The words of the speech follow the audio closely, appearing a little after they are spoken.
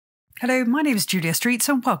Hello, my name is Julia Streets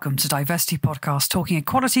and welcome to DiverCity Podcast, talking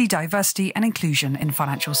equality, diversity and inclusion in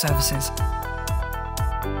financial services.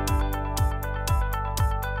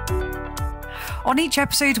 On each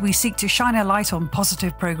episode, we seek to shine a light on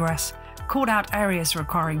positive progress, call out areas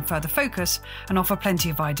requiring further focus and offer plenty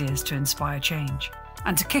of ideas to inspire change.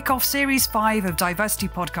 And to kick off Series 5 of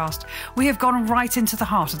DiverCity Podcast, we have gone right into the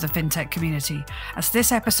heart of the FinTech community, as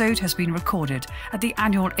this episode has been recorded at the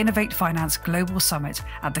annual Innovate Finance Global Summit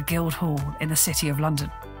at the Guildhall in the City of London.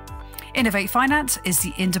 Innovate Finance is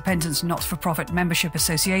the independent not-for-profit membership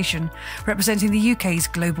association representing the UK's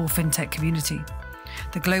global FinTech community.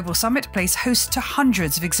 The Global Summit plays host to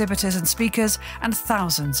hundreds of exhibitors and speakers and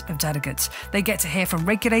thousands of delegates. They get to hear from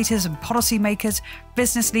regulators and policymakers,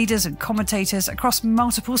 business leaders and commentators across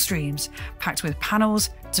multiple streams, packed with panels,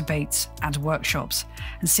 debates and workshops.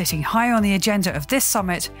 And sitting high on the agenda of this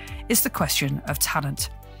summit is the question of talent.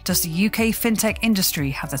 Does the UK fintech industry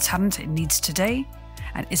have the talent it needs today?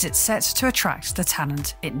 And is it set to attract the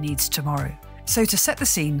talent it needs tomorrow? So to set the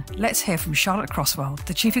scene, let's hear from Charlotte Croswell,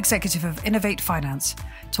 the Chief Executive of Innovate Finance,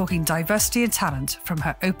 talking diversity and talent from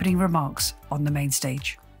her opening remarks on the main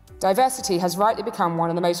stage. Diversity has rightly become one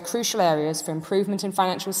of the most crucial areas for improvement in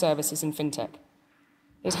financial services and fintech.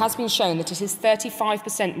 It has been shown that it is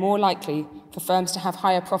 35% more likely for firms to have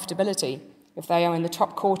higher profitability if they are in the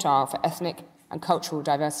top quartile for ethnic and cultural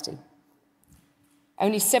diversity.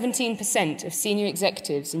 Only 17% of senior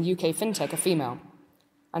executives in UK fintech are female,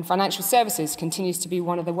 and financial services continues to be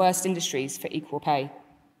one of the worst industries for equal pay.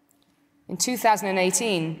 In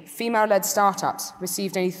 2018, female-led startups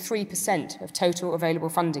received only 3% of total available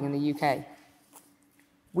funding in the UK.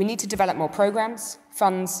 We need to develop more programs,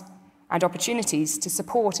 funds, and opportunities to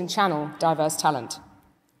support and channel diverse talent.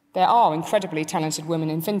 There are incredibly talented women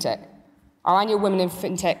in fintech. Our annual Women in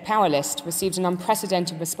Fintech Power List received an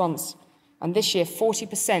unprecedented response, and this year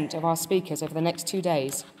 40% of our speakers over the next 2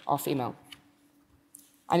 days are female.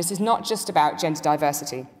 And it is not just about gender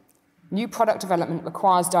diversity. New product development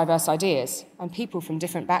requires diverse ideas and people from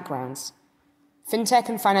different backgrounds. Fintech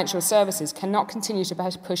and financial services cannot continue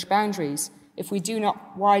to push boundaries if we do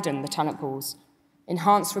not widen the talent pools,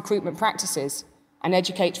 enhance recruitment practices, and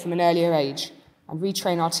educate from an earlier age, and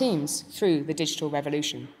retrain our teams through the digital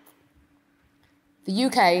revolution. The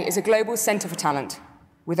UK is a global centre for talent,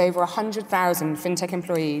 with over 100,000 fintech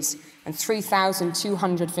employees and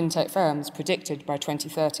 3,200 fintech firms predicted by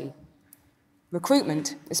 2030.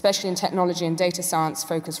 Recruitment, especially in technology and data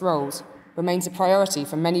science-focused roles, remains a priority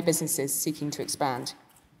for many businesses seeking to expand.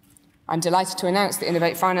 I'm delighted to announce that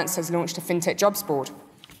Innovate Finance has launched a FinTech Jobs Board,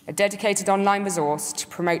 a dedicated online resource to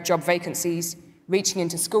promote job vacancies, reaching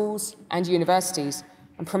into schools and universities,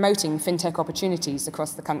 and promoting fintech opportunities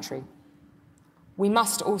across the country. We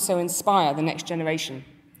must also inspire the next generation.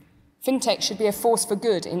 Fintech should be a force for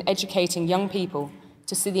good in educating young people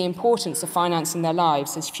to see the importance of finance in their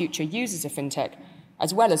lives as future users of fintech,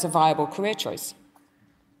 as well as a viable career choice.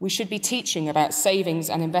 We should be teaching about savings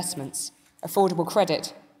and investments, affordable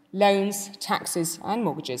credit, loans, taxes and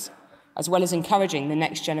mortgages, as well as encouraging the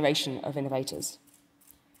next generation of innovators.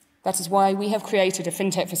 That is why we have created a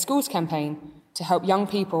Fintech for Schools campaign to help young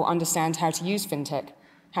people understand how to use fintech,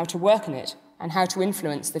 how to work in it, and how to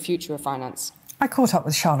influence the future of finance. I caught up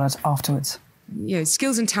with Charlotte afterwards.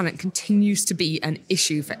 Skills and talent continues to be an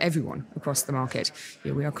issue for everyone across the market.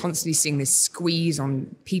 We are constantly seeing this squeeze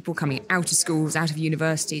on people coming out of schools, out of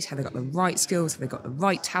universities. Have they got the right skills? Have they got the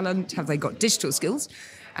right talent? Have they got digital skills?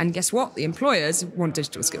 And guess what? The employers want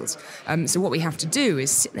digital skills. So what we have to do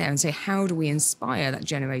is sit there and say, how do we inspire that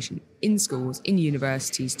generation in schools, in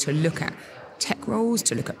universities, to look at tech roles,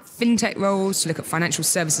 to look at fintech roles, to look at financial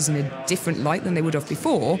services in a different light than they would have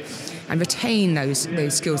before, and retain those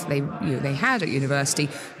skills that they had at university,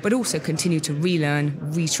 but also continue to relearn,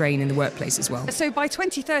 retrain in the workplace as well. So by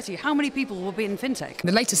 2030, how many people will be in fintech?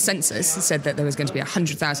 The latest census said that there was going to be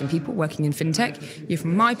 100,000 people working in fintech.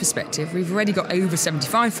 From my perspective, we've already got over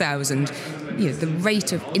 75,000. The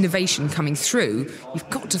rate of innovation coming through, you've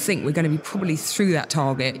got to think we're going to be probably through that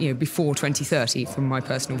target, before 2030, from my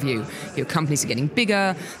personal view. Companies are getting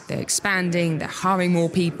bigger, they're expanding, they're hiring more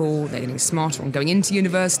people, they're getting smarter on going into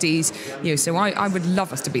universities. So I would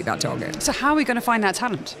love us to beat that target. So how are we going to find that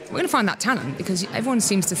talent? We're going to find that talent because everyone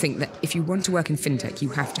seems to think that if you want to work in fintech, you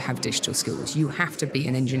have to have digital skills. You have to be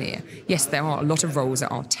an engineer. Yes, there are a lot of roles that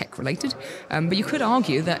are tech related, but you could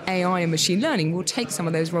argue that AI and machine learning will take some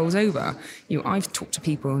of those roles over. I've talked to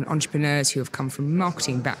people and entrepreneurs who have come from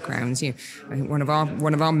marketing backgrounds. I think one of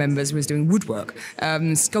our members was doing woodwork,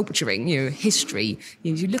 sculpturing, history.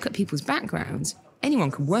 You look at people's backgrounds.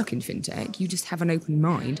 anyone can work in fintech. You just have an open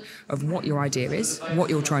mind of what your idea is, what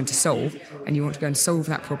you're trying to solve, and you want to go and solve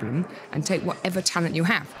that problem and take whatever talent you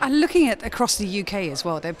have. And looking at across the UK as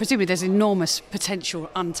well, presumably there's enormous potential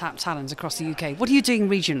untapped talent across the UK. What are you doing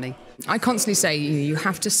regionally? I constantly say you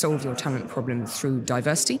have to solve your talent problem through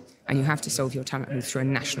diversity, and you have to solve your talent problem through a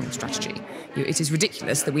national strategy. It is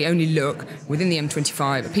ridiculous that we only look within the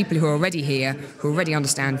M25 at people who are already here, who already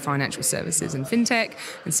understand financial services and fintech,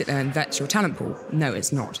 and sit there and vet your talent pool. No,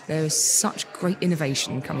 it's not. There is such great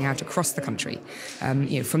innovation coming out across the country.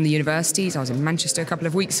 From the universities, I was in Manchester a couple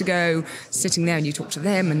of weeks ago, sitting there and you talk to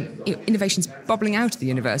them, and innovation's bubbling out of the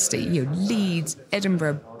university. Leeds,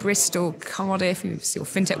 Edinburgh, Bristol, Cardiff, you see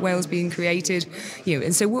FinTech Wales being created.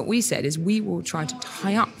 And so what we said is we will try to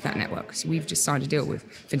tie up that network. So we've just signed a deal with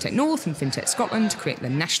FinTech North and FinTech Scotland to create the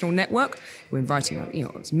national network. We're inviting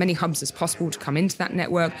as many hubs as possible to come into that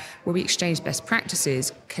network, where we exchange best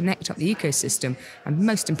practices, connect up the ecosystem, and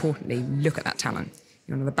most importantly, look at that talent.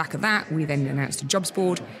 On the back of that, we then announced a jobs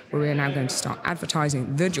board where we're now going to start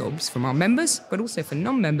advertising the jobs from our members, but also for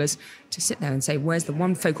non-members, to sit there and say, where's the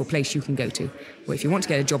one focal place you can go to? Well, if you want to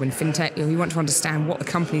get a job in fintech, or you want to understand what the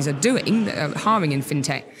companies are doing that are hiring in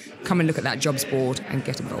fintech, come and look at that jobs board and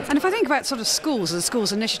get involved. And if I think about sort of schools and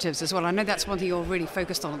schools initiatives as well, I know that's one thing you're really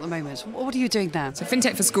focused on at the moment. What are you doing there? So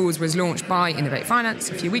FinTech for Schools was launched by Innovate Finance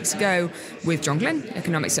a few weeks ago with John Glenn,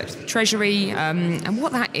 Economic Secretary of the Treasury. And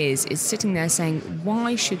what that is sitting there saying, why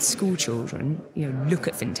should school children look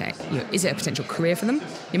at fintech? Is it a potential career for them?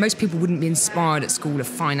 Most people wouldn't be inspired at school of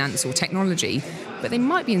finance or technology, but they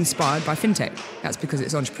might be inspired by fintech. That's because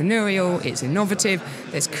it's entrepreneurial, it's innovative,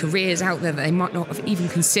 there's careers out there that they might not have even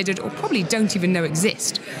considered or probably don't even know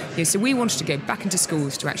exist. So we wanted to go back into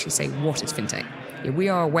schools to actually say, what is fintech? We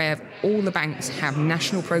are aware of all the banks have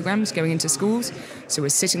national programs going into schools, so we're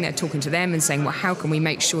sitting there talking to them and saying, well, how can we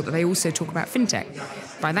make sure that they also talk about fintech?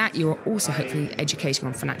 By that, you are also hopefully educating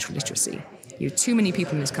on financial literacy. Too many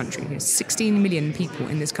people in this country, 16 million people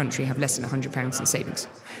in this country have less than £100 in savings.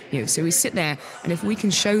 So we sit there, and if we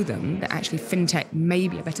can show them that actually fintech may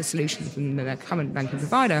be a better solution than their current banking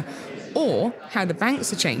provider, or how the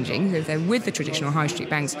banks are changing, if they're with the traditional high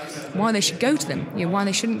street banks, why they should go to them, why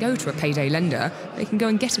they shouldn't go to a payday lender, they can go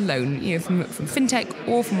and get a loan, from fintech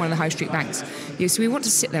or from one of the high street banks. So we want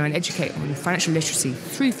to sit there and educate on financial literacy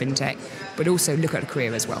through fintech, but also look at a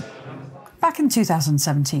career as well. Back in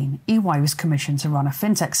 2017, EY was commissioned to run a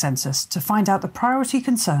fintech census to find out the priority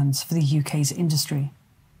concerns for the UK's industry.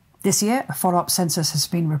 This year, a follow-up census has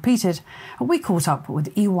been repeated, and we caught up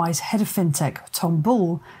with EY's head of fintech, Tom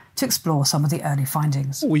Bull, to explore some of the early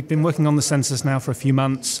findings. We've been working on the census now for a few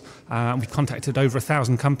months. We've contacted over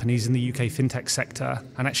 1,000 companies in the UK fintech sector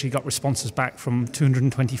and actually got responses back from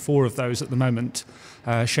 224 of those at the moment,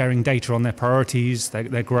 sharing data on their priorities,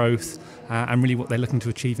 their growth, and really what they're looking to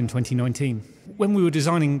achieve in 2019. When we were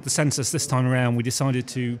designing the census this time around, we decided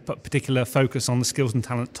to put particular focus on the skills and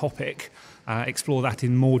talent topic, explore that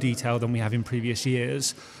in more detail than we have in previous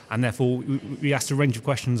years, and therefore we asked a range of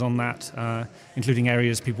questions on that, including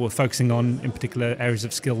areas people were focusing on, in particular areas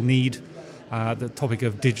of skill need, the topic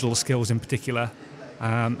of digital skills in particular,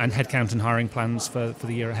 and headcount and hiring plans for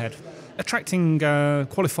the year ahead. Attracting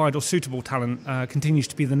qualified or suitable talent continues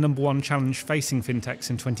to be the number one challenge facing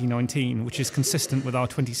fintechs in 2019, which is consistent with our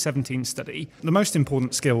 2017 study. The most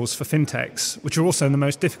important skills for fintechs, which are also the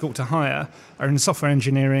most difficult to hire, are in software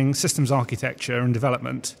engineering, systems architecture and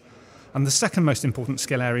development. And the second most important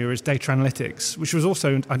skill area is data analytics, which was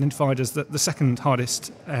also identified as the second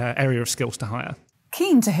hardest area of skills to hire.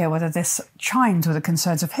 Keen to hear whether this chimed with the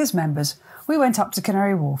concerns of his members, we went up to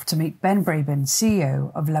Canary Wharf to meet Ben Brabin,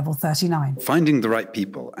 CEO of Level 39. Finding the right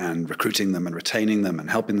people and recruiting them and retaining them and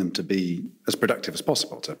helping them to be as productive as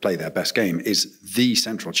possible, to play their best game, is the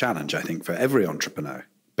central challenge, I think, for every entrepreneur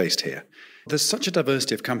based here. There's such a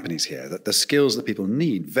diversity of companies here that the skills that people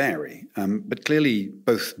need vary, but clearly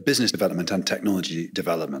both business development and technology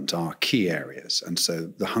development are key areas. And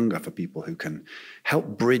so the hunger for people who can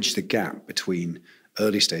help bridge the gap between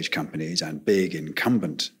early stage companies and big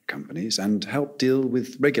incumbent companies and help deal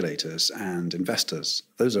with regulators and investors.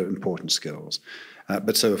 Those are important skills.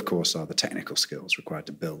 But so, of course, are the technical skills required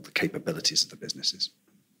to build the capabilities of the businesses.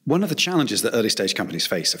 One of the challenges that early stage companies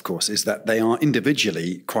face, of course, is that they are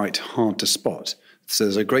individually quite hard to spot. So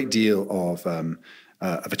there's a great deal of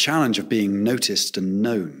a challenge of being noticed and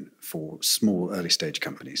known for small early stage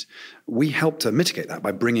companies. We help to mitigate that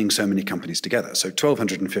by bringing so many companies together. So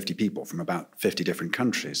 1,250 people from about 50 different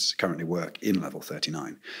countries currently work in Level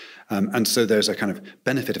 39. And so there's a kind of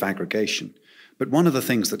benefit of aggregation. But one of the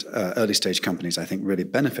things that early stage companies, I think, really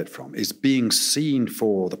benefit from is being seen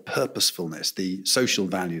for the purposefulness, the social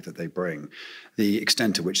value that they bring, the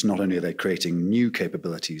extent to which not only are they creating new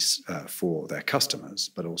capabilities for their customers,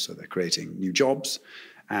 but also they're creating new jobs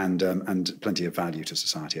and plenty of value to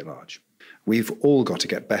society at large. We've all got to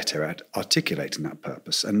get better at articulating that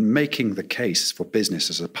purpose and making the case for business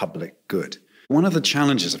as a public good. One of the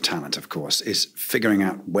challenges of talent, of course, is figuring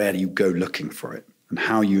out where you go looking for it, and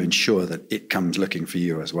how you ensure that it comes looking for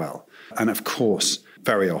you as well. And of course,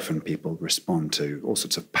 very often people respond to all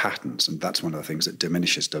sorts of patterns, and that's one of the things that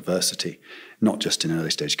diminishes diversity, not just in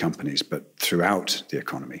early stage companies, but throughout the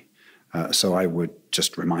economy. So I would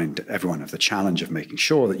just remind everyone of the challenge of making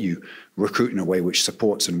sure that you recruit in a way which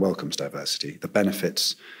supports and welcomes diversity. The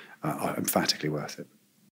benefits are emphatically worth it.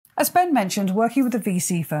 As Ben mentioned, working with the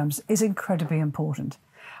VC firms is incredibly important.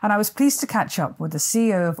 And I was pleased to catch up with the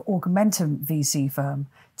CEO of Augmentum VC firm,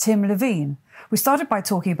 Tim Levine. We started by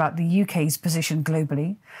talking about the UK's position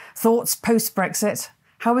globally, thoughts post-Brexit,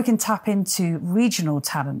 how we can tap into regional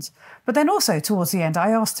talent. But then also towards the end,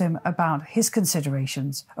 I asked him about his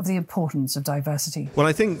considerations of the importance of diversity. Well,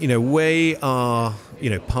 I think, we are,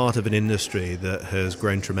 part of an industry that has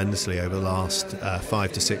grown tremendously over the last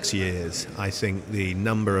 5 to 6 years. I think the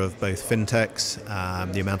number of both fintechs,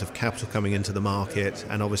 the amount of capital coming into the market,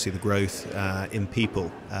 and obviously the growth in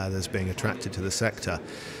people that's being attracted to the sector.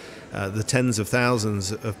 The tens of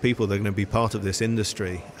thousands of people that are going to be part of this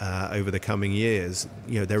industry over the coming years,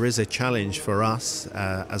 there is a challenge for us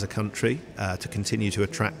as a country to continue to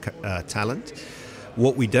attract talent.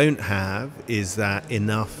 What we don't have is that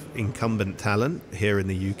enough incumbent talent here in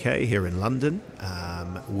the UK, here in London.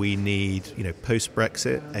 We need,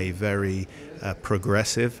 post-Brexit, a very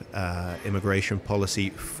progressive immigration policy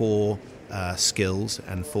for skills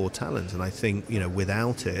and for talent. And I think,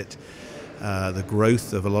 without it, the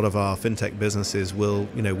growth of a lot of our fintech businesses will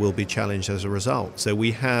be challenged as a result. So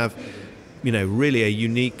we have, really a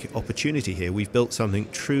unique opportunity here. We've built something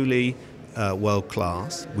truly world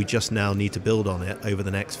class. We just now need to build on it over the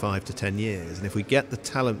next 5 to 10 years. And if we get the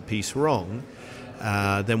talent piece wrong,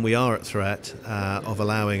 then we are at threat of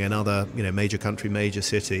allowing another, major country, major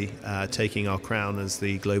city taking our crown as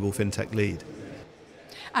the global fintech lead.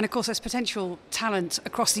 And of course, there's potential talent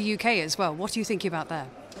across the UK as well. What are you thinking about there?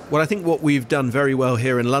 Well, I think what we've done very well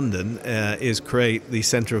here in London is create the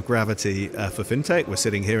centre of gravity for fintech. We're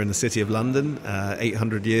sitting here in the City of London,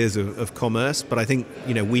 800 years of commerce. But I think,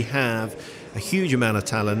 we have a huge amount of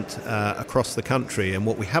talent across the country. And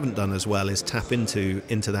what we haven't done as well is tap into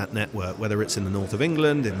that network, whether it's in the north of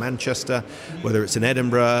England, in Manchester, whether it's in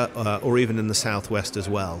Edinburgh, or even in the southwest as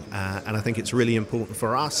well. And I think it's really important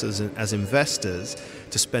for us as investors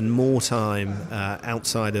to spend more time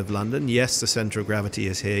outside of London. Yes, the centre of gravity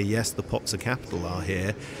is here. Yes, the pots of capital are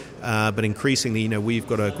here. But increasingly, we've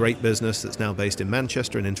got a great business that's now based in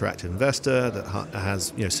Manchester, an interactive investor that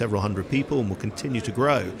has several hundred people and will continue to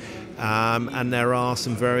grow. And there are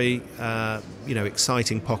some very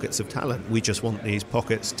exciting pockets of talent. We just want these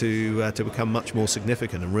pockets to become much more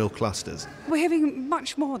significant and real clusters. We're hearing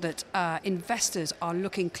much more that investors are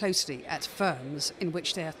looking closely at firms in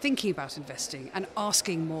which they are thinking about investing and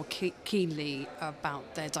asking more keenly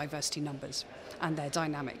about their diversity numbers and their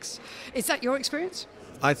dynamics. Is that your experience?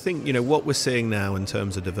 I think, what we're seeing now in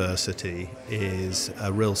terms of diversity is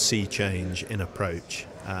a real sea change in approach.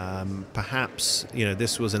 Perhaps,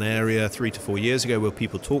 this was an area 3 to 4 years ago where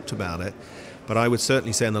people talked about it, but I would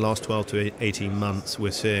certainly say in the last 12 to 18 months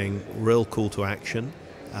we're seeing real call to action.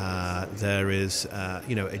 There is,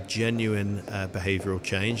 a genuine behavioural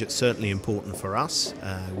change. It's certainly important for us.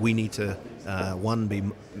 We need to,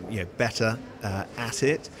 be better at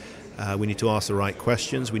it. We need to ask the right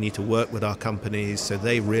questions. We need to work with our companies so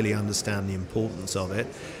they really understand the importance of it.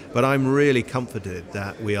 But I'm really comforted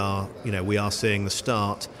that we are seeing the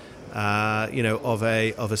start, of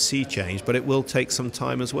a sea change. But it will take some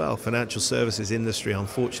time as well. Financial services industry,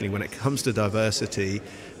 unfortunately, when it comes to diversity,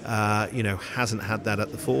 hasn't had that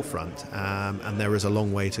at the forefront, and there is a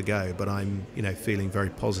long way to go. But I'm, feeling very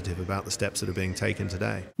positive about the steps that are being taken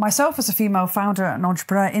today. Myself as a female founder and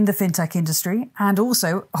entrepreneur in the fintech industry, and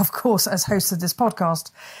also, of course, as host of this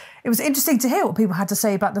podcast, it was interesting to hear what people had to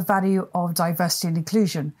say about the value of diversity and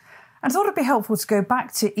inclusion. And I thought it'd be helpful to go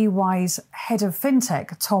back to EY's head of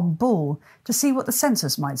fintech, Tom Bull, to see what the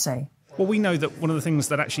Census might say. Well, we know that one of the things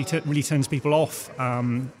that actually really turns people off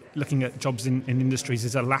looking at jobs in industries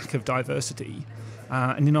is a lack of diversity.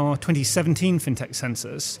 And in our 2017 FinTech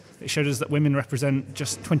census, it showed us that women represent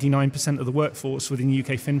just 29% of the workforce within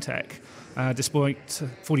UK FinTech, despite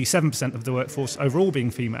 47% of the workforce overall being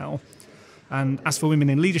female. And as for women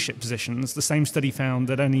in leadership positions, the same study found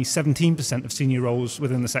that only 17% of senior roles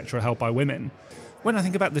within the sector are held by women. When I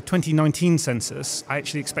think about the 2019 census, I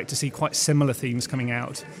actually expect to see quite similar themes coming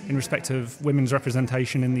out in respect of women's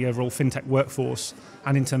representation in the overall FinTech workforce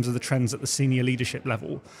and in terms of the trends at the senior leadership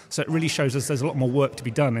level. So it really shows us there's a lot more work to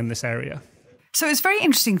be done in this area. So it's very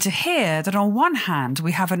interesting to hear that on one hand,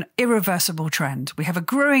 we have an irreversible trend. We have a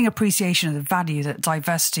growing appreciation of the value that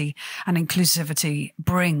diversity and inclusivity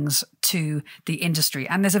brings to the industry.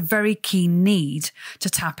 And there's a very keen need to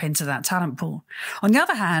tap into that talent pool. On the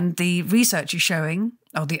other hand, the research is showing,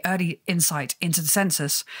 or the early insight into the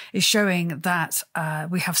census is showing that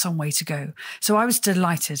we have some way to go. So I was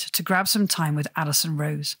delighted to grab some time with Alison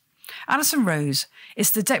Rose. Alison Rose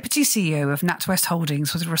is the Deputy CEO of NatWest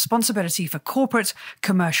Holdings with responsibility for corporate,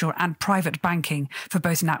 commercial and private banking for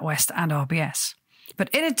both NatWest and RBS. But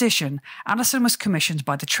in addition, Alison was commissioned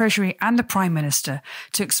by the Treasury and the Prime Minister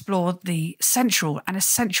to explore the central and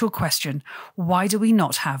essential question, why do we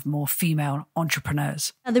not have more female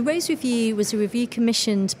entrepreneurs? The Rose Review was a review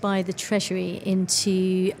commissioned by the Treasury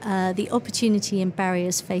into the opportunity and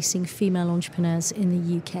barriers facing female entrepreneurs in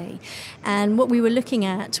the UK. And what we were looking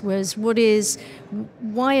at was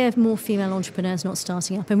why are more female entrepreneurs not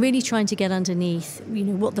starting up, and really trying to get underneath,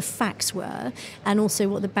 what the facts were and also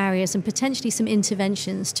what the barriers and potentially some interventions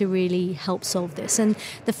to really help solve this. And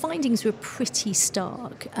the findings were pretty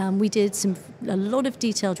stark. We did a lot of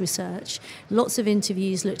detailed research, lots of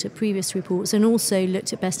interviews, looked at previous reports, and also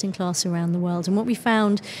looked at best in class around the world. And what we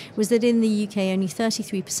found was that in the UK, only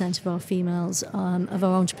 33% of our females, of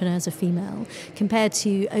our entrepreneurs are female, compared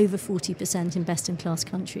to over 40% in best in class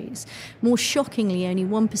countries. More shockingly, only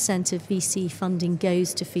 1% of VC funding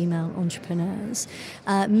goes to female entrepreneurs.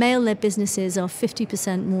 Male-led businesses are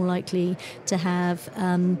 50% more likely to have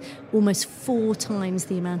almost 4 times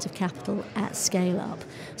the amount of capital at scale up.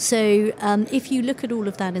 So if you look at all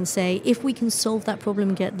of that and say, if we can solve that problem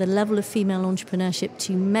and get the level of female entrepreneurship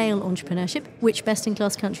to male entrepreneurship, which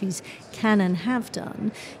best-in-class countries can and have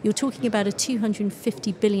done, you're talking about a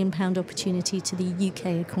 £250 billion opportunity to the UK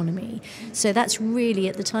economy. So that's really,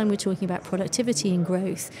 at the time we're talking about productivity and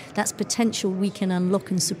growth, that's potential we can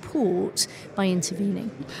unlock and support by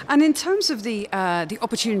intervening. And in terms of the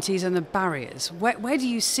opportunities and the barriers, where do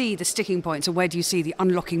you see the sticking points, or where do you see the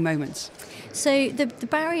unlocking moments? So the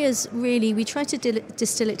barriers, really, we try to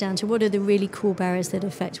distill it down to what are the really core barriers that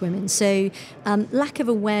affect women. So lack of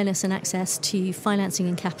awareness and access to financing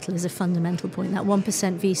and capital is a fundamental point. That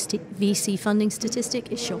 1% VC funding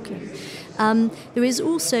statistic is shocking. There is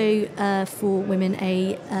also, for women,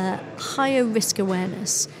 a higher risk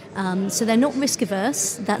awareness. So they're not risk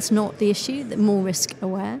averse, that's not the issue, they're more risk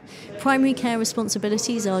aware. Primary care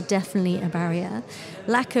responsibilities are definitely a barrier.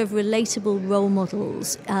 Lack of relatable role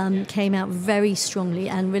models came out very strongly,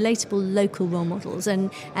 and relatable local role models. And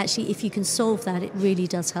actually, if you can solve that, it really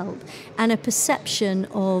does help. And a perception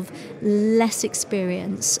of less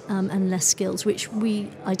experience and less skills, which we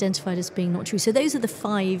identified as being not true. So those are the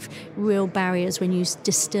 5 real barriers when you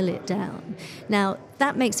distill it down. Now,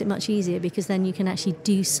 that makes it much easier because then you can actually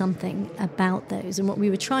do something about those. And what we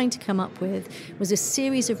were trying to come up with was a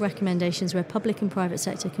series of recommendations where public and private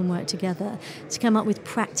sector can work together to come up with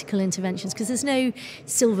practical interventions, because there's no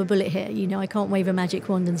silver bullet here. I can't wave a magic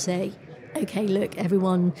wand and say, okay, look,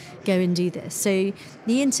 everyone go and do this. So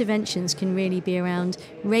the interventions can really be around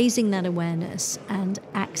raising that awareness and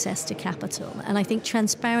access to capital. And I think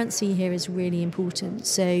transparency here is really important.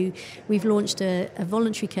 So we've launched a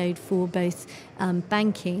voluntary code for both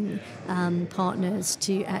banking partners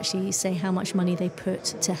to actually say how much money they put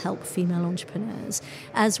to help female entrepreneurs,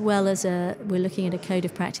 as well as we're looking at a code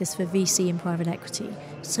of practice for VC and private equity,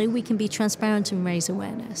 so we can be transparent and raise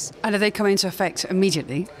awareness. And are they coming into effect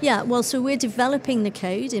immediately? Yeah, well, so we're developing the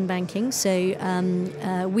code in banking.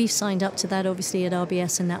 So we've signed up to that, obviously, at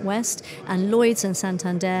RBS and NatWest, and Lloyds and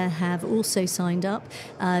Santander have also signed up.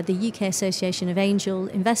 The UK Association of Angel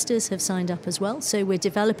Investors have signed up as well. So we're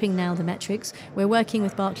developing now the metrics. We're working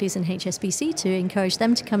with Barclays and HSBC to encourage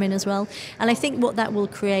them to come in as well. And I think what that will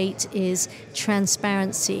create is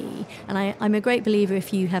transparency. And I'm a great believer,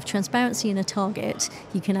 if you have transparency in a target,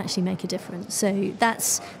 you can actually make a difference. So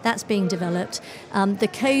that's being developed. The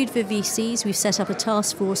code for VCs, we've set up a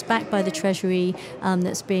task force backed by the Treasury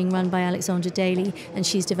that's being run by Alexandra Daly, and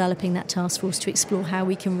she's developing that task force to explore how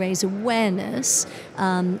we can raise awareness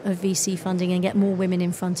of VC funding and get more women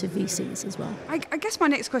in front of VCs as well. I guess my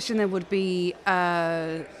next question then would be,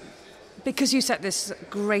 because you set this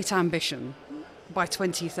great ambition, by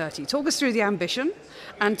 2030. Talk us through the ambition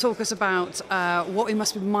and talk us about what we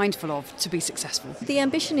must be mindful of to be successful. The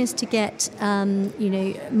ambition is to get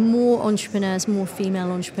more entrepreneurs, more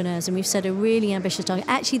female entrepreneurs, and we've set a really ambitious target.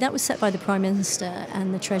 Actually, that was set by the Prime Minister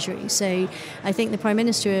and the Treasury. So I think the Prime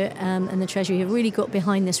Minister and the Treasury have really got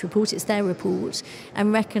behind this report. It's their report,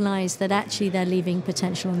 and recognise that actually they're leaving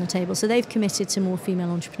potential on the table. So they've committed to more female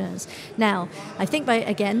entrepreneurs. Now, I think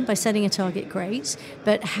by setting a target, great,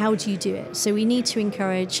 but how do you do it? So we need to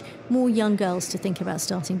encourage more young girls to think about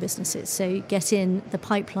starting businesses. So get in the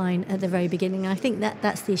pipeline at the very beginning. I think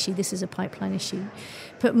that's the issue. This is a pipeline issue.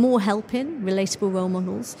 Put more help in, relatable role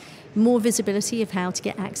models, more visibility of how to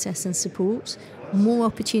get access and support, more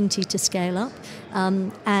opportunity to scale up,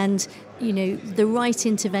 and the right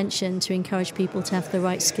intervention to encourage people to have the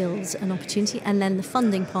right skills and opportunity, and then the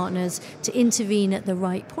funding partners to intervene at the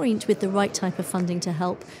right point with the right type of funding to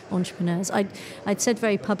help entrepreneurs. I'd said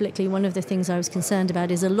very publicly, one of the things I was concerned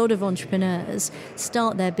about is a lot of entrepreneurs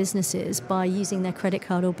start their businesses by using their credit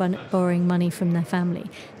card or borrowing money from their family.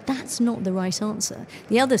 That's not the right answer.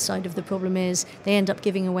 The other side of the problem is they end up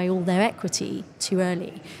giving away all their equity too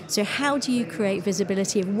early. So how do you create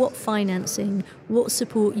visibility of what financing, what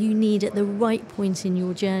support you need at the right point in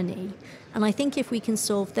your journey? And I think if we can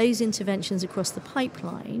solve those interventions across the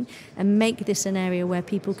pipeline and make this an area where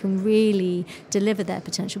people can really deliver their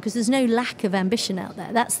potential, because there's no lack of ambition out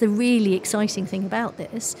there. That's the really exciting thing about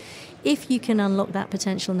this. If you can unlock that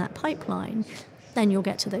potential in that pipeline, then you'll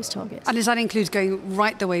get to those targets. And does that include going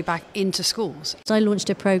right the way back into schools? So I launched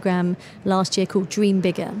a program last year called Dream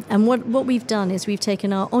Bigger. And what we've done is we've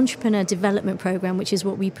taken our entrepreneur development program, which is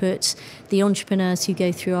what we put the entrepreneurs who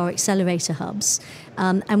go through our accelerator hubs,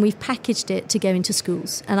 and we've packaged it to go into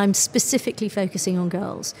schools. And I'm specifically focusing on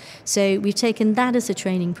girls. So we've taken that as a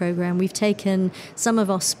training program. We've taken some of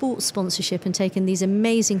our sports sponsorship and taken these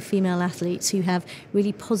amazing female athletes who have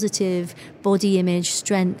really positive body image,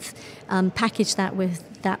 strength, packaged that with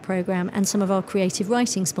that program, and some of our creative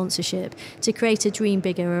writing sponsorship to create a Dream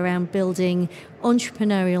Bigger around building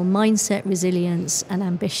entrepreneurial mindset, resilience and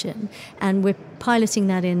ambition. And we're piloting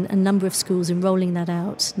that in a number of schools and rolling that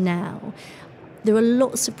out now. There are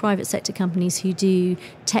lots of private sector companies who do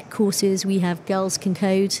tech courses. We have Girls Can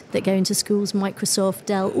Code that go into schools, Microsoft,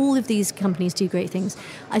 Dell, all of these companies do great things.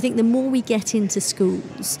 I think the more we get into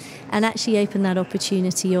schools and actually open that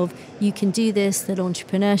opportunity of you can do this, that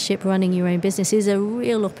entrepreneurship, running your own business is a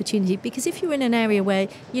real opportunity. Because if you're in an area where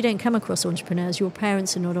you don't come across entrepreneurs, your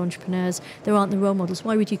parents are not entrepreneurs, there aren't the role models,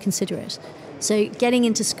 why would you consider it? So getting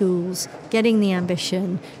into schools, getting the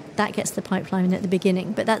ambition, that gets the pipeline at the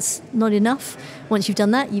beginning. But that's not enough. Once you've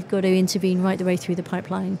done that, you've got to intervene right the way through the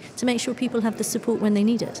pipeline to make sure people have the support when they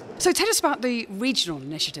need it. So tell us about the regional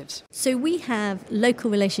initiatives. So we have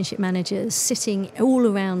local relationship managers sitting all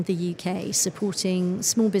around the UK supporting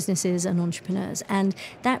small businesses and entrepreneurs. And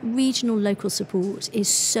that regional local support is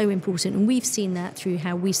so important. And we've seen that through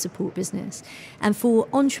how we support business. And for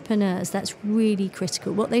entrepreneurs, that's really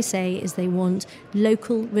critical. What they say is they want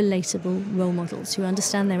local, relatable role models who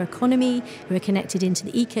understand their economy, who are connected into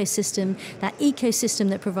the ecosystem, that ecosystem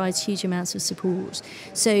that provides huge amounts of support.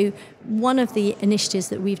 So one of the initiatives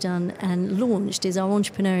that we've done and launched is our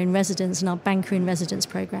Entrepreneur in Residence and our Banker in Residence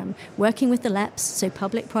program, working with the LEPs, so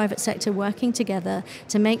public-private sector working together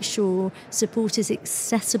to make sure support is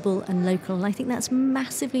accessible and local. And I think that's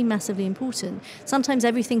massively, massively important. Sometimes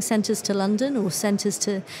everything centres to London or centres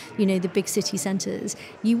to, the big city centres.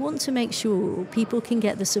 You want to make sure people can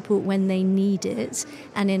get the support when they need it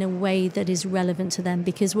and in a way that is relevant to them,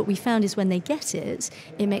 because what we found is when they get it,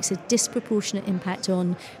 it makes a disproportionate impact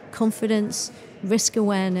on confidence, risk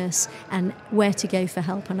awareness, and where to go for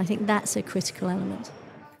help. And I think that's a critical element.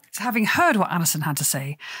 So having heard what Alison had to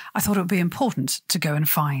say, I thought it would be important to go and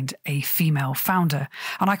find a female founder.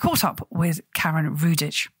 And I caught up with Karen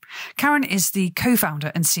Rudich. Karen is the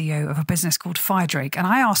co-founder and CEO of a business called Firedrake, and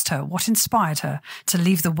I asked her what inspired her to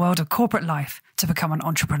leave the world of corporate life to become an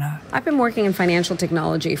entrepreneur. I've been working in financial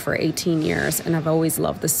technology for 18 years, and I've always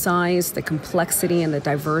loved the size, the complexity, and the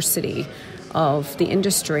diversity of the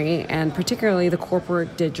industry, and particularly the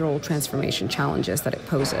corporate digital transformation challenges that it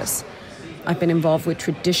poses. I've been involved with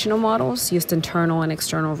traditional models, used internal and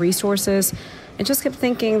external resources, and just kept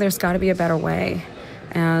thinking there's got to be a better way.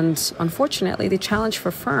 And unfortunately, the challenge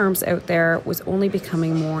for firms out there was only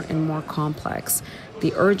becoming more and more complex,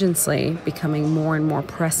 the urgency becoming more and more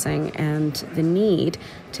pressing, and the need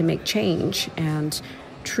to make change and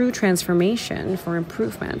true transformation for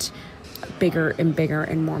improvement bigger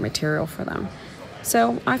and more material for them.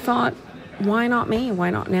 So I thought, why not me? Why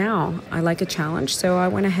not now? I like a challenge. So I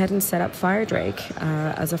went ahead and set up Firedrake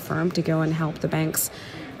as a firm to go and help the banks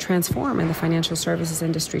transform and the financial services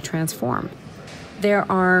industry transform.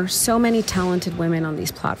 There are so many talented women on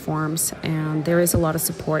these platforms, and there is a lot of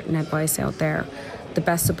support and advice out there. The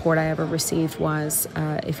best support I ever received was,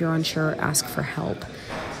 if you're unsure, ask for help.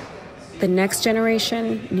 The next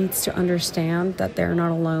generation needs to understand that they're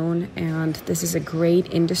not alone, and this is a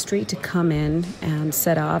great industry to come in and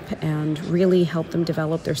set up and really help them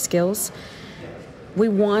develop their skills. We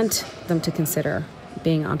want them to consider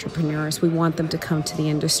being entrepreneurs. We want them to come to the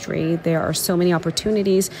industry. There are so many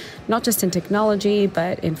opportunities, not just in technology,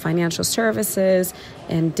 but in financial services,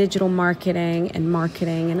 in digital marketing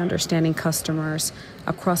and understanding customers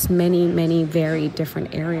across many, many very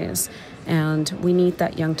different areas. And we need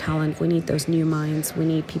that young talent. We need those new minds. We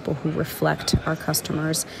need people who reflect our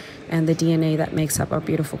customers and the DNA that makes up our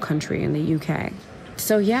beautiful country in the UK.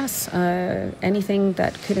 So yes, anything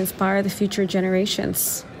that could inspire the future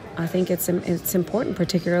generations. I think it's important,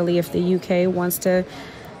 particularly if the UK wants to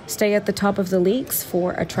stay at the top of the leagues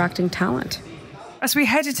for attracting talent. As we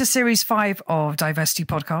head into Series 5 of DiverCity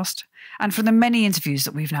Podcast, and from the many interviews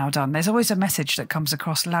that we've now done, there's always a message that comes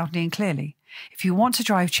across loudly and clearly. If you want to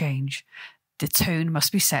drive change, the tone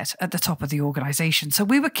must be set at the top of the organisation. So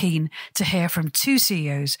we were keen to hear from two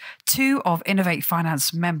CEOs, two of Innovate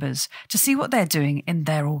Finance members, to see what they're doing in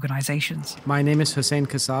their organisations. My name is Hussein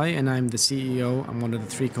Kasai, and I'm the CEO. I'm one of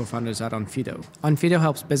the three co-founders at Onfido. Onfido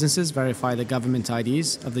helps businesses verify the government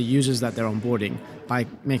IDs of the users that they're onboarding by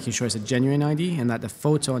making sure it's a genuine ID and that the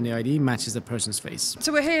photo on the ID matches the person's face.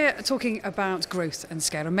 So we're here talking about growth and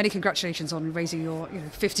scale, and many congratulations on raising your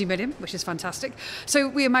 50 million, which is fantastic. So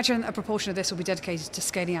we imagine a proportion of this will be dedicated to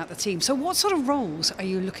scaling out the team. So what sort of roles are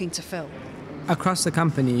you looking to fill? Across the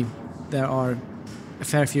company, there are a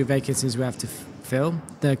fair few vacancies we have to fill.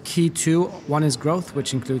 The key two, one is growth,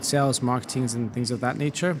 which includes sales, marketing, and things of that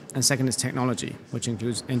nature. And second is technology, which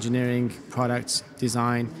includes engineering, products,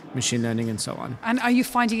 design, machine learning, and so on. And are you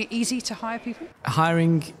finding it easy to hire people?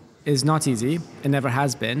 Hiring is not easy. It never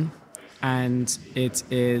has been. And it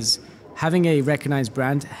is, having a recognized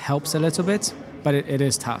brand helps a little bit, but it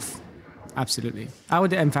is tough. Absolutely. I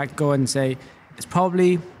would, in fact, go and say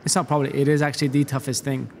it is actually the toughest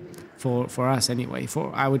thing for us anyway,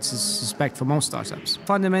 I would suspect for most startups.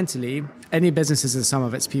 Fundamentally, any business is the sum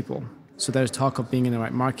of its people. So there's talk of being in the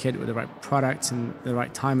right market with the right products and the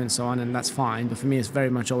right time and so on, and that's fine. But for me, it's very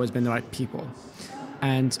much always been the right people.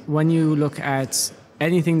 And when you look at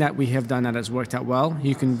anything that we have done that has worked out well,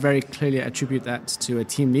 you can very clearly attribute that to a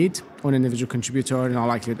team lead or an individual contributor, or in all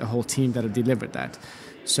likelihood, a whole team that have delivered that.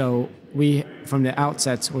 So we, from the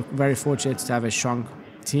outset, were very fortunate to have a strong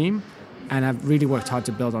team, and have really worked hard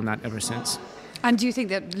to build on that ever since. And do you think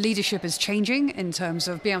that leadership is changing in terms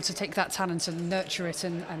of being able to take that talent and nurture it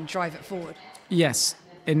and drive it forward? Yes,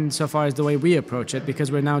 insofar as the way we approach it,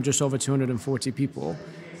 because we're now just over 240 people,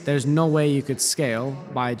 there's no way you could scale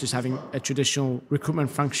by just having a traditional recruitment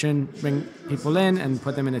function, bring people in and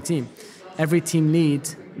put them in a team. Every team lead,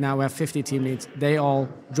 now we have 50 team leads, they all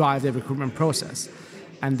drive the recruitment process.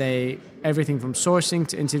 And everything from sourcing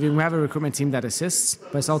to interviewing. We have a recruitment team that assists,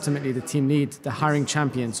 but it's ultimately the team lead, the hiring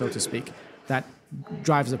champion, so to speak, that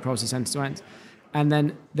drives the process end to end. And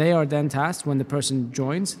then they are then tasked, when the person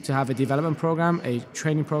joins, to have a development program, a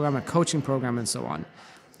training program, a coaching program, and so on.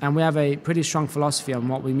 And we have a pretty strong philosophy on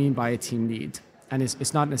what we mean by a team lead. And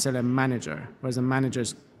it's not necessarily a manager, whereas a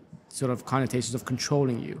manager's sort of connotations of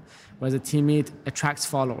controlling you, whereas a team lead attracts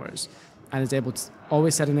followers and is able to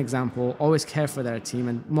always set an example, always care for their team,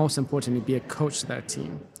 and most importantly, be a coach to their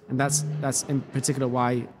team. And that's in particular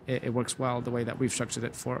why it works well, the way that we've structured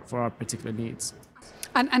it for our particular needs.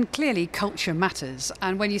 And clearly, culture matters.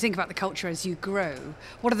 And when you think about the culture as you grow,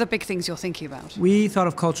 what are the big things you're thinking about? We thought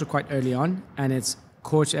of culture quite early on, and it's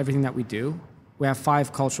core to everything that we do. We have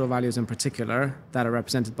 5 cultural values in particular that are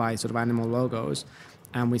represented by sort of animal logos.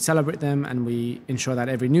 And we celebrate them, and we ensure that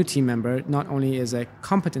every new team member not only is a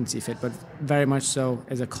competency fit, but very much so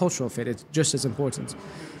is a cultural fit. It's just as important.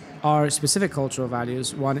 Our specific cultural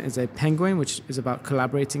values, one is a penguin, which is about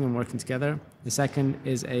collaborating and working together. The second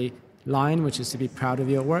is a lion, which is to be proud of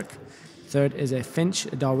your work. Third is a finch,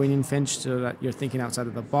 a Darwinian finch, so that you're thinking outside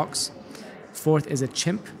of the box. Fourth is a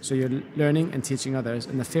chimp, so you're learning and teaching others.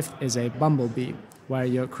 And the fifth is a bumblebee, where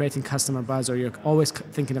you're creating customer buzz, or you're always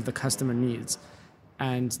thinking of the customer needs.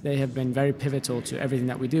 And they have been very pivotal to everything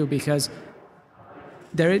that we do, because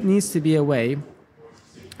there needs to be a way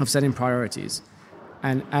of setting priorities.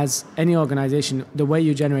 And as any organization, the way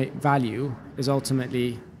you generate value is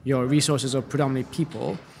ultimately your resources are predominantly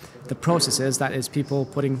people. The processes, that is people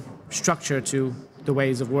putting structure to the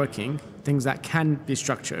ways of working, things that can be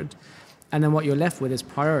structured. And then what you're left with is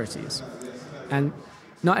priorities. And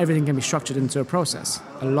not everything can be structured into a process.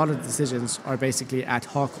 A lot of decisions are basically ad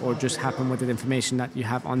hoc or just happen with the information that you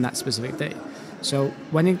have on that specific day. So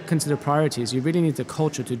when you consider priorities, you really need the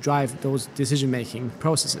culture to drive those decision-making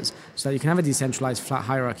processes so that you can have a decentralized flat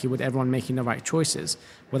hierarchy with everyone making the right choices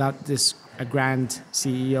without a grand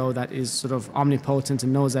CEO that is sort of omnipotent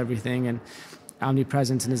and knows everything and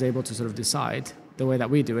omnipresent and is able to sort of decide. The way that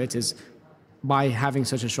we do it is by having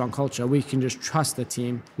such a strong culture, we can just trust the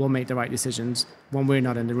team will make the right decisions when we're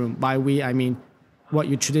not in the room. By we, I mean what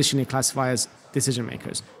you traditionally classify as decision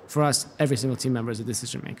makers. For us, every single team member is a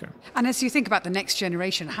decision maker. And as you think about the next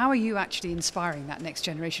generation, how are you actually inspiring that next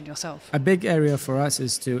generation yourself? A big area for us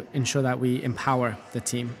is to ensure that we empower the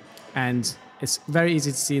team. And it's very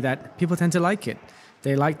easy to see that people tend to like it.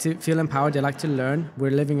 They like to feel empowered, they like to learn.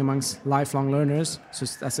 We're living amongst lifelong learners, so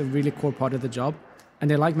that's a really core part of the job. And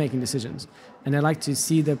they like making decisions. And they like to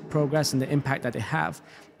see the progress and the impact that they have.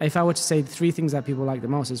 If I were to say 3 things that people like the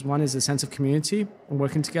most, is one is a sense of community and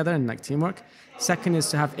working together and like teamwork. Second is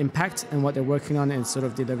to have impact and what they're working on and sort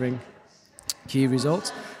of delivering key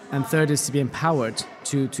results. And third is to be empowered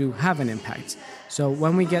to have an impact. So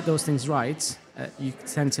when we get those things right, you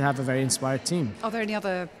tend to have a very inspired team. Are there any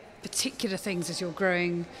other particular things as you're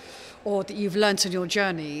growing or that you've learnt on your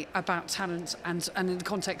journey about talent and in the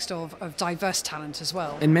context of diverse talent as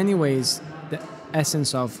well? In many ways, the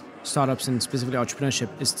essence of startups and specifically entrepreneurship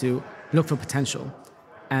is to look for potential.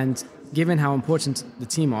 And given how important the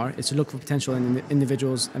team are, it's to look for potential in the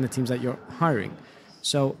individuals and the teams that you're hiring.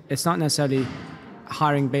 So it's not necessarily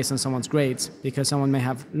hiring based on someone's grades, because someone may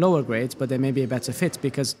have lower grades, but they may be a better fit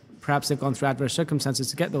because perhaps they've gone through adverse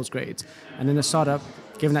circumstances to get those grades. And in a startup,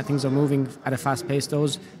 given that things are moving at a fast pace,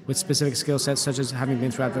 those with specific skill sets, such as having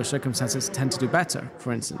been through adverse circumstances, tend to do better,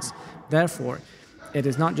 for instance. Therefore, it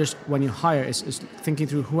is not just when you hire, it's thinking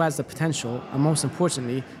through who has the potential, and most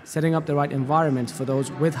importantly, setting up the right environment for those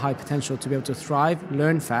with high potential to be able to thrive,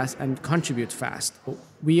 learn fast, and contribute fast.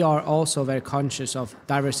 We are also very conscious of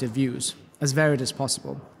diversity of views, as varied as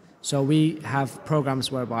possible. So we have programs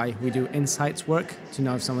whereby we do insights work to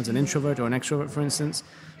know if someone's an introvert or an extrovert, for instance.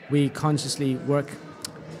 We consciously work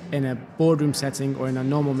in a boardroom setting or in a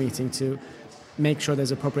normal meeting to make sure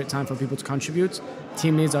there's appropriate time for people to contribute.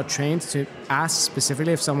 Team leads are trained to ask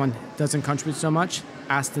specifically if someone doesn't contribute so much,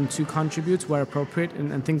 ask them to contribute where appropriate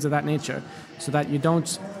and things of that nature, so that you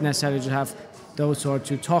don't necessarily just have those who are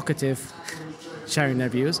too talkative sharing their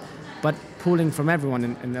views, but pulling from everyone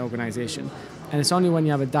in the organization. And it's only when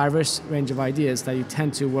you have a diverse range of ideas that you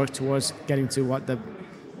tend to work towards getting to what the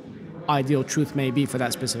ideal truth may be for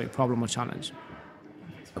that specific problem or challenge.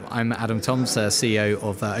 I'm Adam Toms, CEO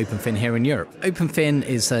of OpenFin here in Europe. OpenFin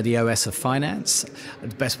is the OS of finance.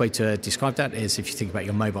 The best way to describe that is if you think about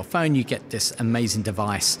your mobile phone, you get this amazing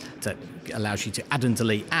device that allows you to add and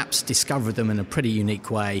delete apps, discover them in a pretty unique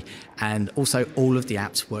way, and also all of the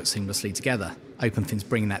apps work seamlessly together. OpenFin's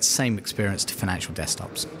bringing that same experience to financial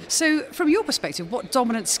desktops. So from your perspective, what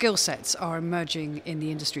dominant skill sets are emerging in the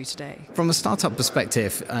industry today? From a startup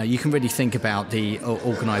perspective, you can really think about the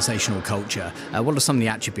organizational culture. What are some of the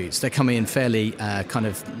attributes? They're coming in fairly kind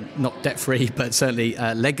of not debt-free, but certainly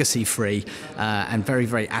legacy-free and very,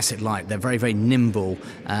 very asset-light. They're very, very nimble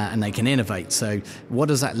and they can innovate. So what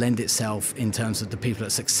does that lend itself in terms of the people that are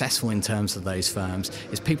successful in terms of those firms?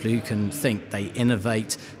 Is people who can think, they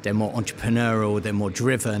innovate, they're more entrepreneurial, they're more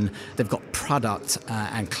driven, they've got product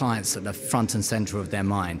and clients at the front and center of their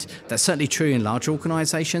mind. That's certainly true in large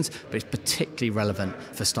organizations, but it's particularly relevant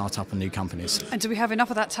for startup and new companies. And do we have enough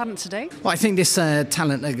of that talent today? Well, I think this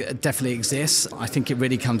talent definitely exists. I think it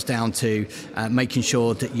really comes down to making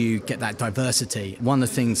sure that you get that diversity. One of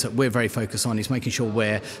the things that we're very focused on is making sure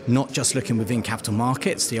we're not just looking within capital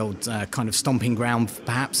markets, the old kind of stomping ground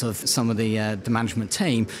perhaps of some of the management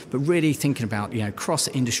team, but really thinking about, cross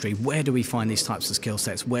industry, where do we find these types of skill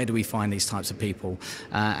sets? Where do we find these types of people?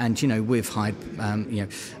 And we've hired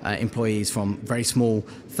employees from very small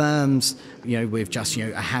firms, with just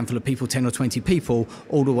a handful of people, 10 or 20 people,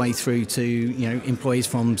 all the way through to employees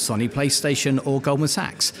from Sony PlayStation or Goldman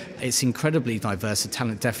Sachs. It's incredibly diverse. The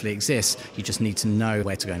talent definitely exists. You just need to know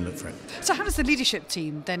where to go and look for it. So how does the leadership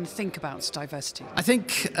team then think about diversity? I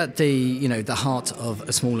think at the heart of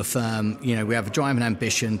a smaller firm, we have a drive and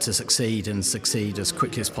ambition to succeed as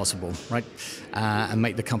quickly as possible, right? And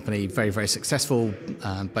make the company very, very successful,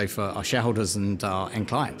 both for our shareholders and our end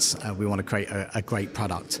clients. We want to create a great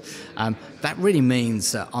product. That really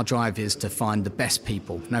means that our drive is to find the best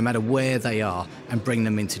people, no matter where they are, and bring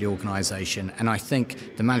them into the organisation. And I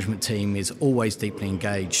think the management team is always deeply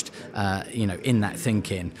engaged, in that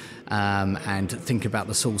thinking. and think about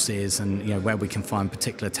the sources and where we can find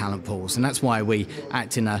particular talent pools. And that's why we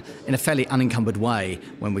act in a fairly unencumbered way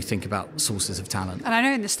when we think about sources of talent. And I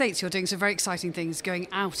know in the States you're doing some very exciting things going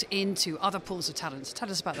out into other pools of talent. Tell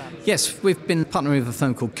us about that. Yes, we've been partnering with a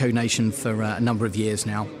firm called CodeNation for a number of years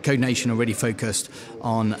now. CodeNation are really focused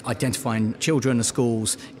on identifying children and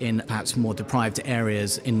schools in perhaps more deprived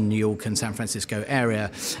areas in New York and San Francisco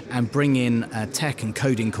area and bring in tech and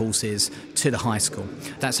coding courses to the high school.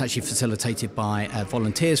 That's actually facilitated by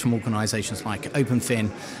volunteers from organisations like OpenFin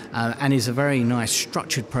and is a very nice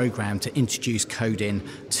structured program to introduce coding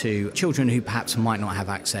to children who perhaps might not have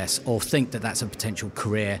access or think that that's a potential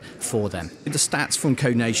career for them. The stats from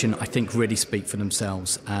CodeNation I think really speak for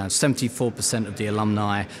themselves. 74% of the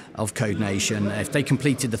alumni of CodeNation, if they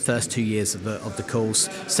completed the first 2 years of the course,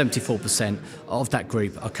 74% of that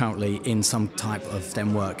group are currently in some type of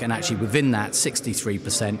STEM work, and actually within that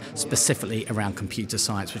 63% specifically around computer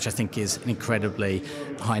science, which I think is an incredibly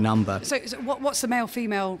high number. So what's the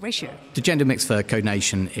male-female ratio? The gender mix for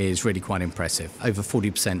CodeNation is really quite impressive. Over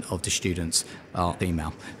 40% of the students are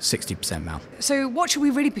female, 60% male. So what should we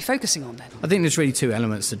really be focusing on then? I think there's really two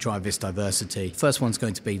elements to drive this diversity. First one's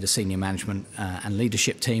going to be the senior management and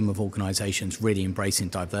leadership team of organisations really embracing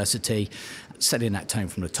diversity, setting that tone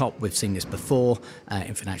from the top. We've seen this before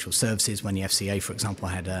in financial services when the FCA, for example,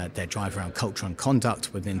 had their drive around culture and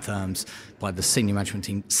conduct within firms. By the senior management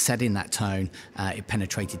team setting that tone, it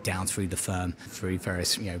penetrated down through the firm, through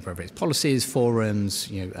various, whether it's policies, forums,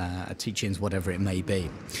 teachings, whatever it may be.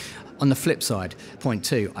 On the flip side, point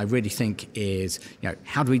two, I really think is,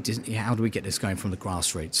 how do we get this going from the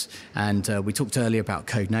grassroots? And we talked earlier about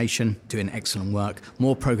CodeNation doing excellent work.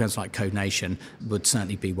 More programs like CodeNation would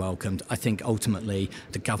certainly be welcomed. I think ultimately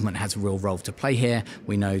the government has a real role to play here.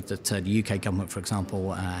 We know that the UK government, for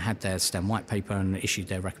example, had their STEM white paper and issued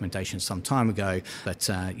their recommendations some time ago. But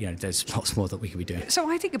there's lots more that we could be doing. So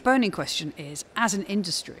I think a burning question is, as an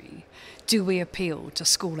industry, do we appeal to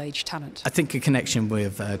school-age talent? I think a connection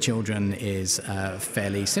with children is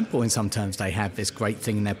fairly simple in some terms. They have this great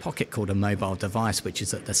thing in their pocket called a mobile device, which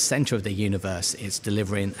is at the centre of the universe. It's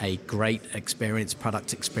delivering a great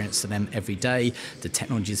product experience to them every day. The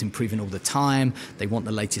technology is improving all the time. They want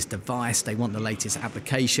the latest device. They want the latest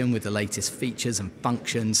application with the latest features and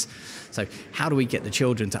functions. So how do we get the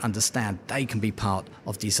children to understand they can be part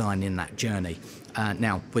of designing that journey?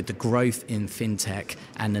 Now, with the growth in FinTech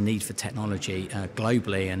and the need for technology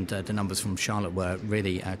globally, and the numbers from Charlotte were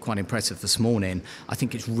really quite impressive this morning, I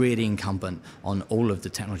think it's really incumbent on all of the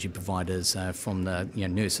technology providers from the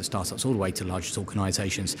newest of startups all the way to largest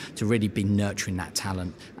organisations to really be nurturing that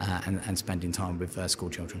talent and spending time with school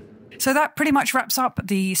children. So that pretty much wraps up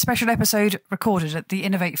the special episode recorded at the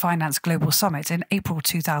Innovate Finance Global Summit in April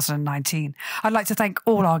 2019. I'd like to thank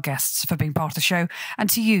all our guests for being part of the show and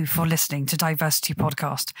to you for listening to DiverCity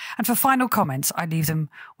Podcast. And for final comments, I leave them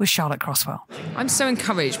with Charlotte Croswell. I'm so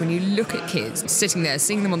encouraged when you look at kids sitting there,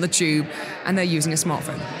 seeing them on the tube, and they're using a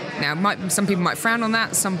smartphone. Now, some people might frown on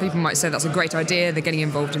that. Some people might say that's a great idea. They're getting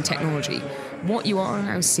involved in technology. What you are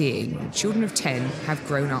now seeing, children of 10 have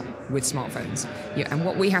grown up with smartphones. And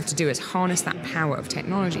what we have to do is harness that power of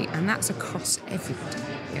technology, and that's across everybody.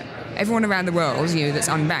 Everyone around the world, that's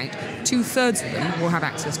unbanked, 2/3 of them will have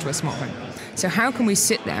access to a smartphone. So how can we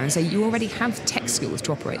sit there and say, you already have tech skills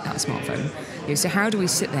to operate that smartphone? So how do we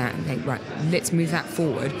sit there and think, right, let's move that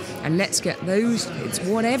forward and let's get those kids,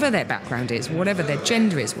 whatever their background is, whatever their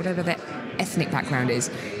gender is, whatever their ethnic background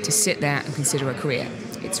is, to sit there and consider a career.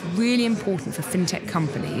 It's really important for FinTech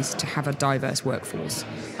companies to have a diverse workforce.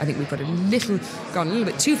 I think we've gone a little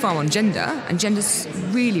bit too far on gender, and gender's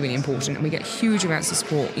really, really important, and we get huge amounts of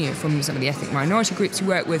support from some of the ethnic minority groups we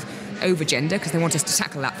work with over gender because they want us to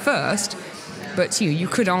tackle that first. But you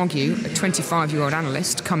could argue a 25-year-old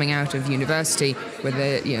analyst coming out of university,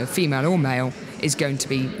 whether female or male, is going to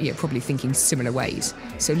be probably thinking similar ways.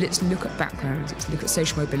 So let's look at backgrounds, let's look at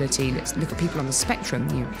social mobility, let's look at people on the spectrum.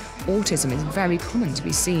 Autism is very common to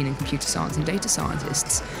be seen in computer science and data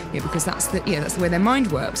scientists, because that's the way their mind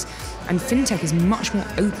works. And FinTech is much more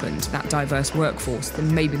open to that diverse workforce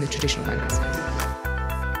than maybe the traditional banks.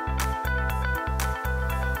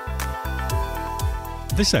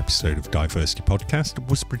 This episode of DiverCity Podcast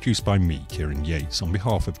was produced by me, Kieran Yates, on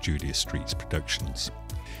behalf of Julia Streets Productions.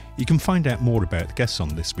 You can find out more about the guests on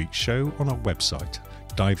this week's show on our website,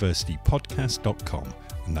 DiverCityPodcast.com,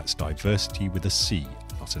 and that's diversity with a C,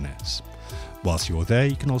 not an S. Whilst you're there,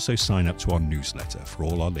 you can also sign up to our newsletter for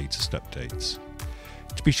all our latest updates.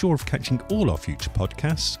 To be sure of catching all our future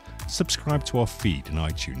podcasts, subscribe to our feed in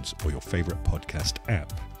iTunes or your favourite podcast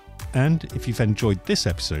app. And if you've enjoyed this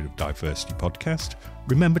episode of DiverCity Podcast,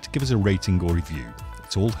 remember to give us a rating or review.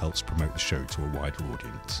 It all helps promote the show to a wider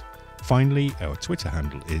audience. Finally, our Twitter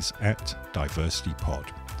handle is @DiverCityPod.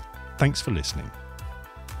 Thanks for listening.